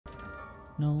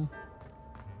No.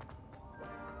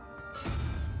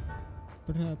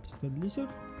 Perhaps the lizard?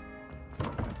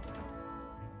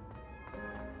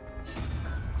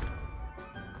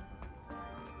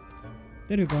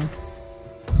 There you go.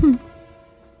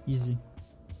 Easy.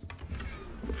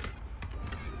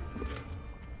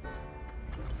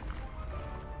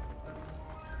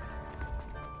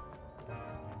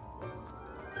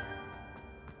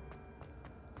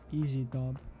 Easy,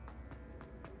 dog.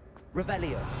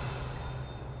 Revelio.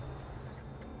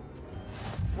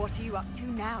 What are you up to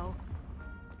now?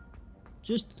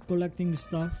 Just collecting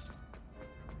stuff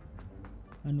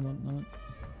and whatnot.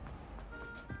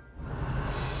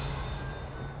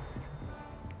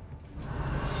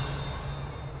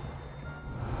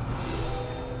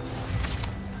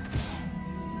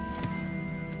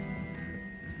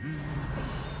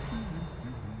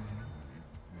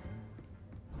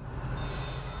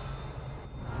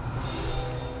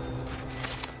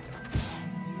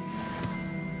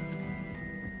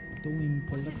 Doing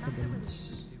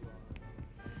collectibles.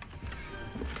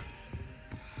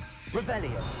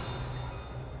 Revelio.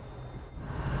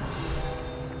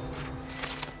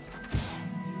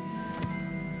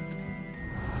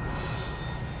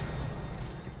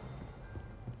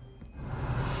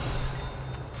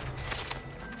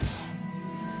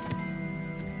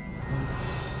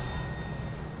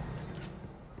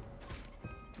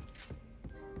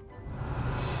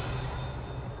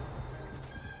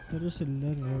 There is a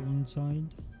letter inside.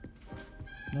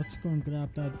 Let's go and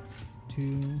grab that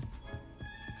too.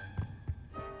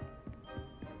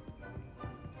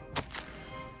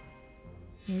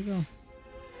 There you go.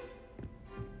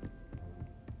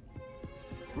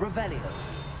 Revelio.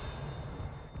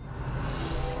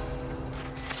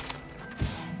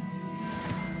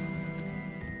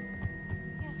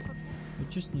 I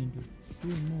just need a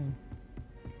few more.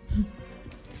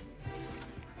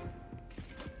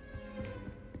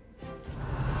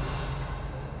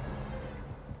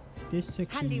 This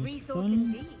section Handy is resource done.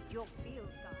 indeed, your field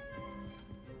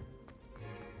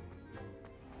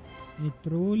guide. It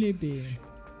truly be.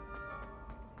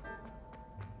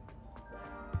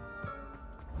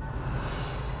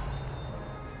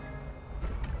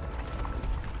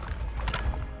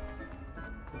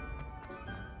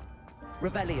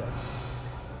 Revelio.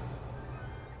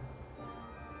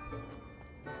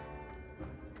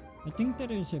 I think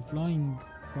there is a flying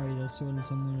guide as well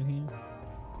somewhere here.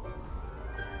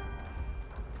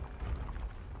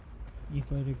 If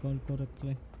I recall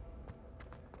correctly.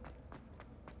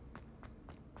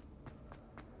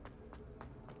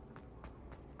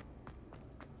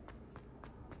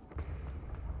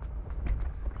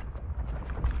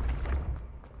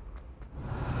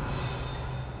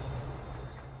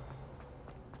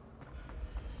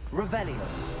 Revelio.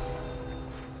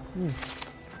 Ooh.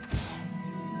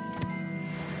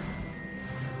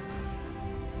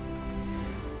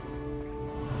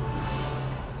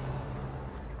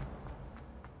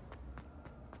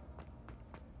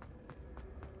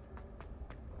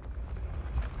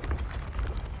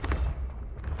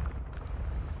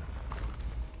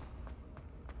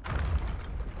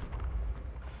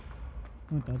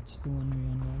 Oh, that's the one we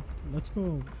unlocked. Let's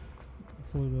go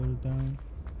further down.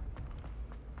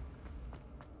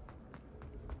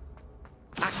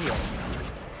 Accio.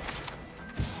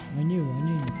 I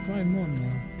need 5 more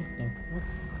now. What the fuck?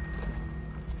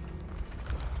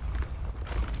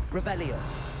 Revelio.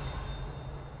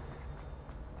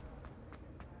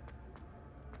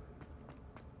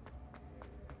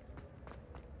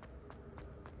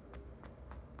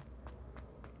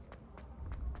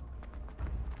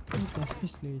 What does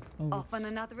this lead? Oh, Off on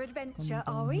it's another adventure, coming are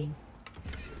down we? here.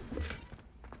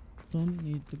 Don't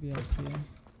need to be up here.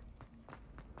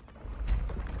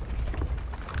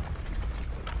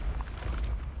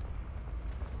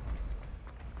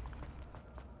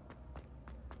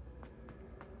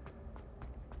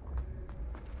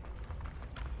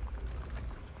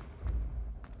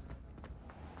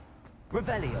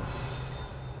 Revelio.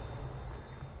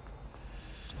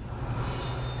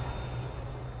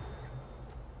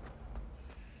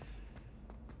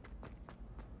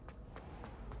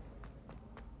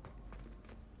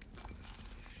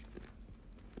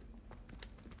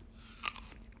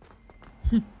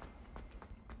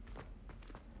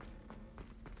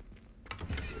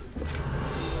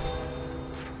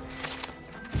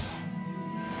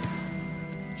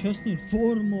 Just need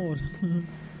 4 more.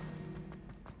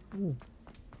 Oh,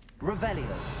 Revelio.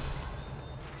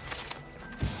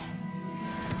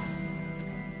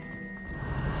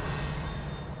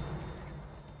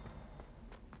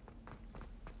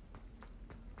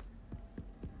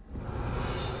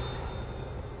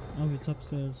 oh, it's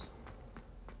upstairs.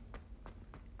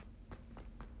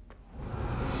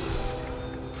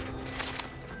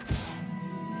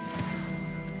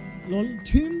 Lol,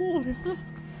 2 more.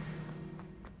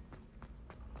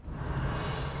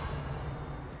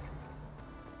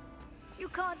 You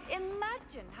can't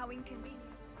imagine how inconvenient.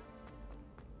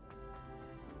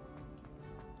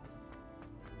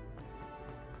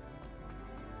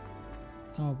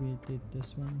 How we did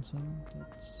this one, so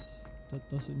that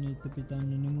doesn't need to be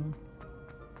done anymore.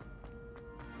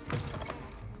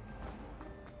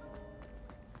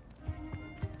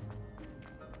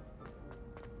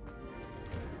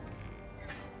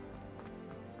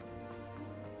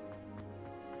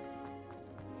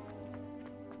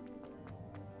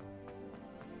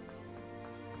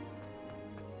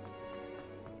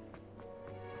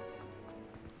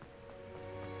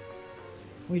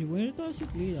 Wait, where does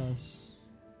it lead us?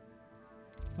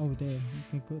 Oh, there.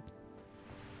 Okay, good.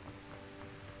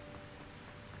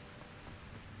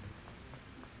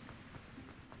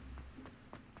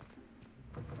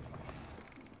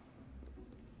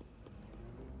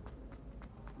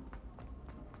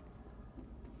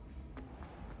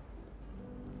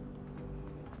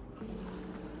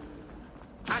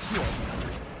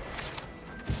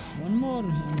 One more,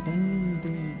 and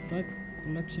then that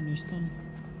collection is done.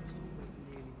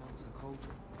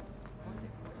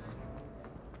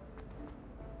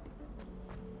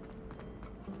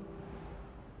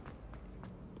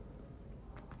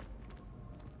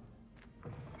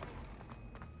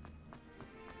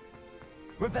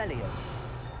 Revelio.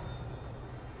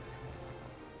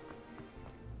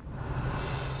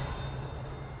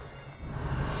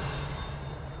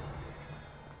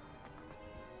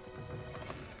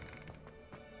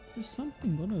 There's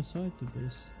something other side to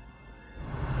this.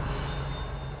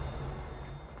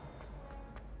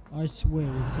 I swear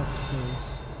it's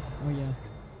upstairs. Oh yeah.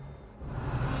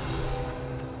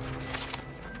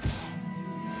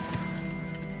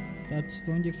 That's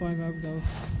 25 out of...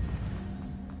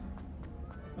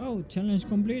 Oh, challenge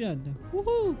completed.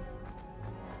 Woohoo!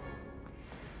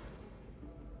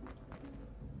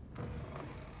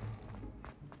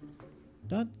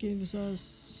 That gives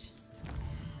us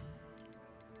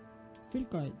field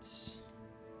guides.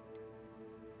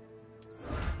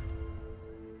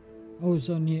 Oh,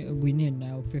 so we need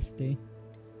now 50.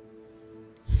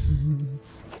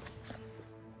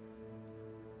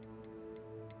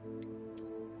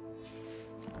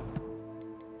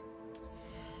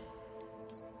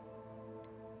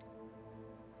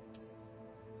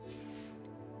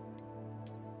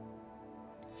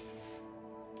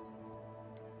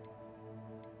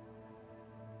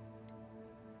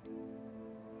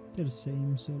 They're the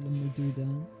same, so let me do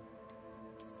that.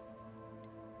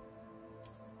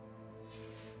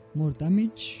 More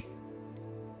damage.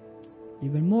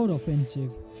 Even more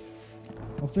offensive.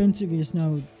 Offensive is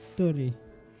now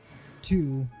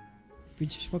 32,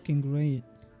 which is fucking great.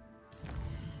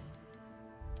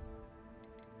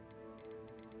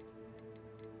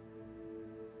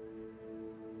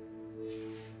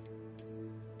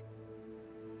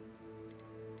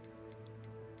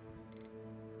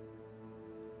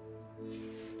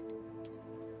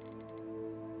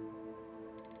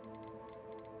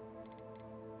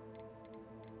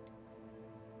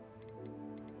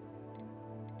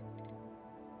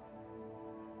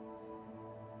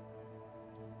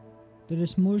 There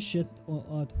is more shit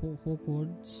at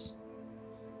Hogwarts,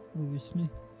 obviously.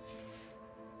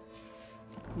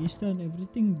 Is that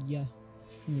everything? Yeah.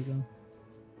 Here we go.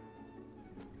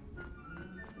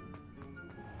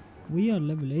 We are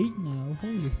level 8 now,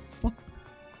 holy fuck.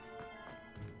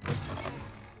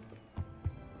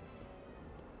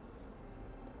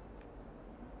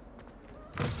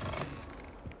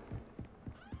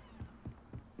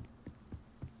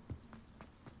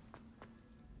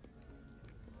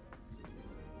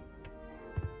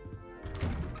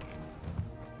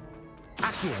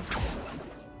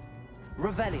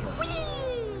 Revelio.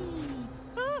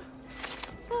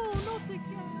 Oh, not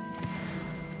again.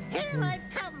 Here I've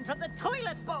come from the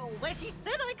toilet bowl where she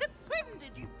said I could swim.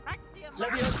 Did you Praxia?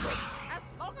 Levioso. As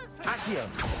long as Accio.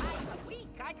 I'm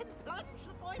weak, I can plunge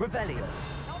the boy. Revelio.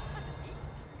 Not for the weak.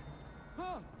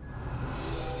 Huh.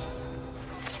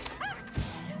 You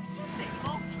should be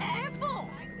more careful.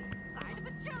 I'm inside of a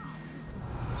jar.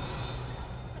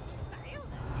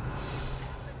 Failed it.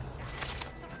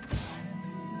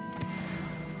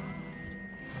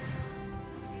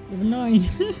 Level 9.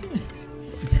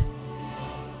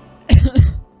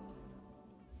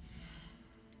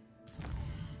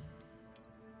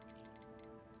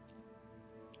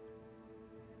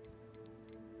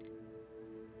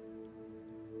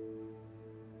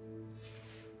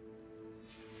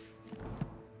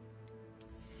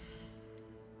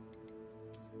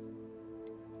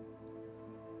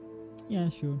 Yeah,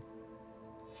 sure.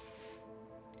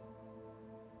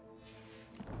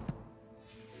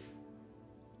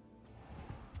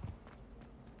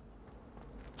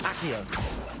 Accio.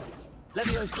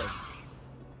 Levioso.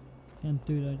 Can't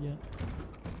do that yet.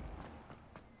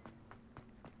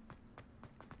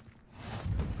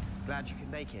 Glad you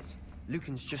could make it.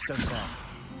 Lucan's just over there.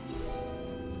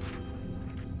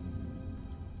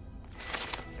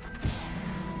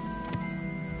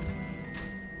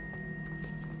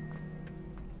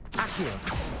 Accio.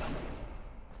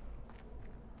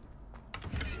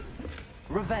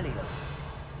 Revelio.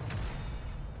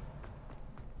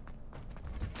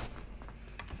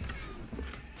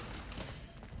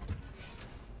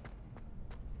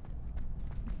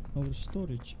 Oh,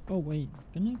 storage. Oh, wait.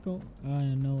 Can I go?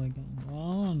 I know I can.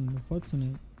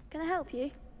 Unfortunate. Can I help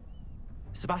you?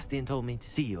 Sebastian told me to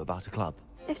see you about a club.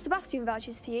 If Sebastian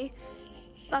vouches for you,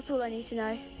 that's all I need to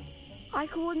know. I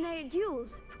coordinate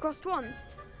duels for crossed wands.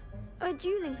 A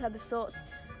dueling club of sorts.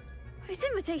 It's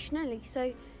invitation only,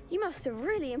 so you must have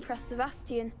really impressed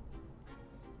Sebastian.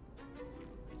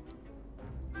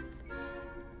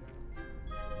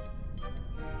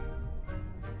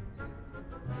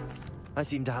 I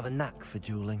seem to have a knack for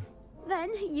dueling.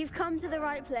 Then you've come to the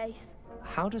right place.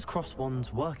 How does cross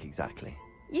wands work exactly?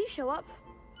 You show up,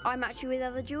 I match you with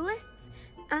other duelists,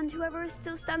 and whoever is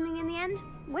still standing in the end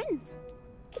wins.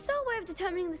 It's our way of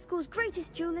determining the school's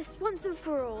greatest duelist once and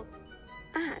for all.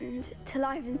 And to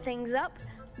liven things up,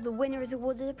 the winner is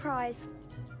awarded a prize.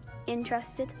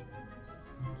 Interested?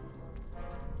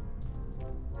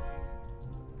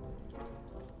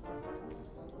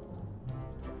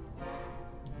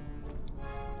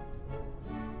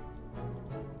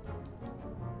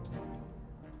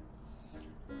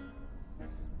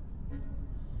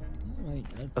 Alright,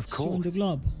 Of let's join the course.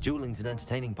 club. Dueling's an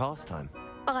entertaining pastime.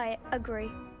 I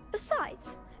agree.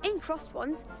 Besides, in crossed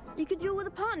ones, you could duel with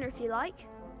a partner if you like.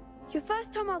 Your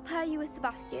first time I'll pair you with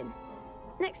Sebastian.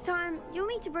 Next time, you'll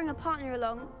need to bring a partner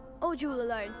along, or duel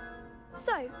alone.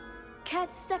 So, care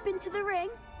to step into the ring?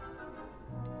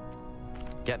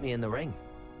 Get me in the ring.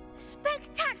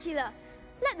 Spectacular!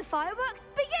 Let the fireworks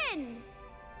begin!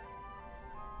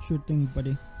 Sure thing,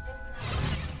 buddy.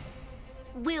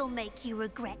 We'll make you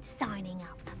regret signing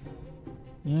up.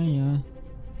 Yeah.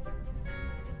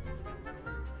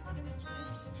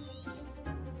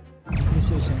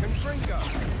 Precision. Confringo!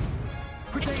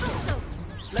 Potato.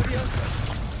 Levioso.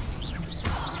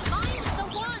 I'm the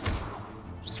one!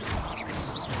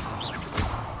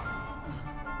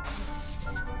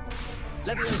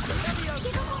 Levioso.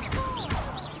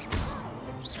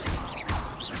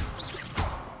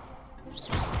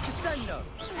 Descendo!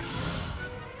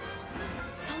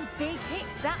 Some big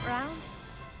hits that round.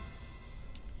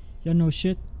 Yeah, no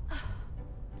shit.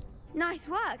 Nice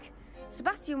work.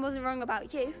 Sebastian wasn't wrong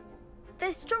about you.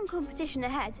 There's strong competition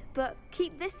ahead, but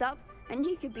keep this up and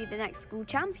you could be the next school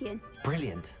champion.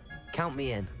 Brilliant. Count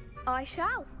me in. I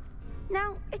shall.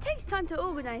 Now, it takes time to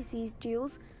organise these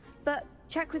duels, but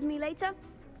check with me later.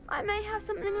 I may have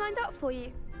something lined up for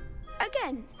you.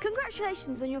 Again,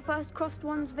 congratulations on your first crossed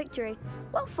wands victory.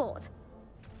 Well fought.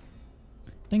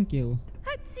 Thank you.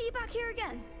 Hope to see you back here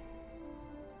again.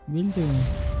 Will do.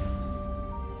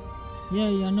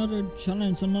 Yay, another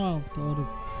challenge unlocked or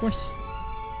quest.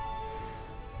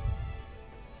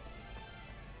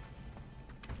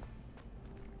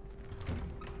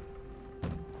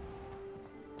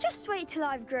 Just wait till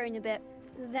I've grown a bit,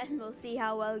 then we'll see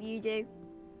how well you do.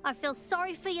 I feel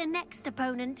sorry for your next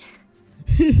opponent.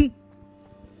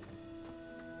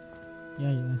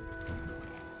 Yeah.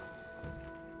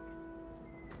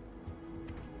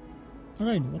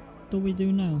 Alright, what do we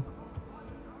do now?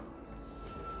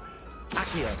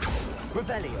 Accio.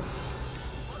 Revelio.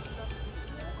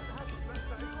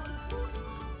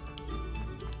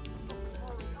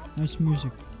 Nice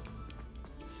music.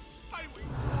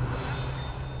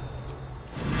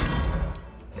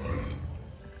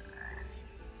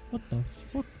 What the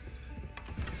fuck?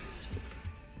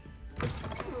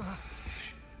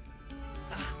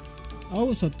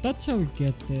 Oh, so that's how we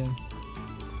get there.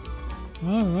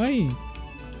 Alright.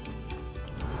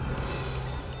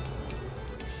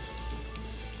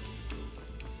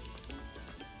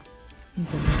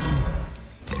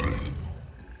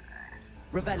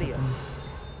 Revelio.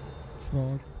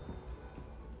 Frog.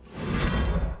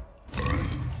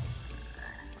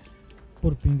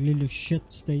 Poor pink little shit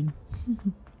stain.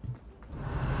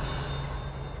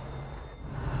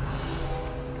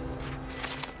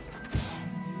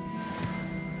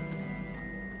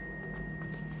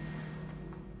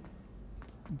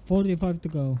 $45 to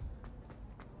go.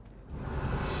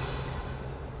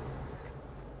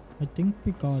 I think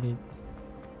we got it.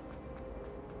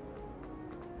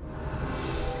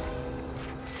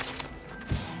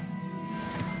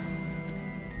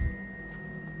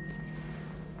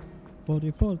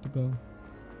 44 to go.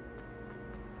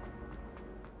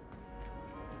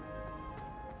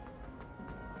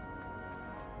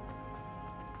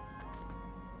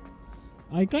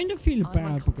 I kind of feel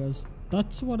bad because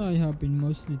that's what I have been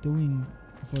mostly doing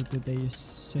for today's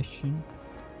session.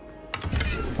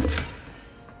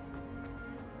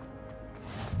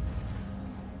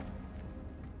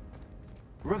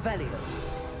 Revelio.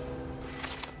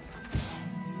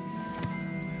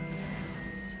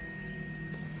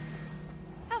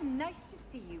 How nice to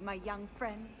see you, my young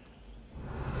friend.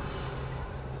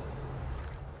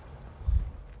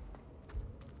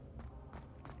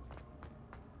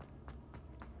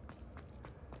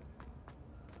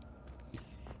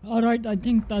 Alright, I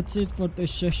think that's it for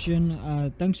this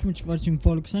session. Thanks so much for watching,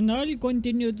 folks, and I'll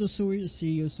continue to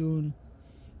see you soon.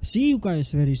 See you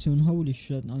guys very soon. Holy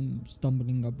shit, I'm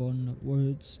stumbling upon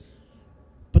words.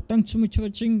 But thanks so much for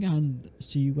watching, and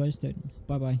see you guys then.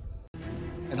 Bye bye.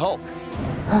 And Hulk.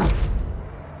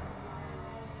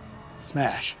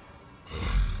 Smash.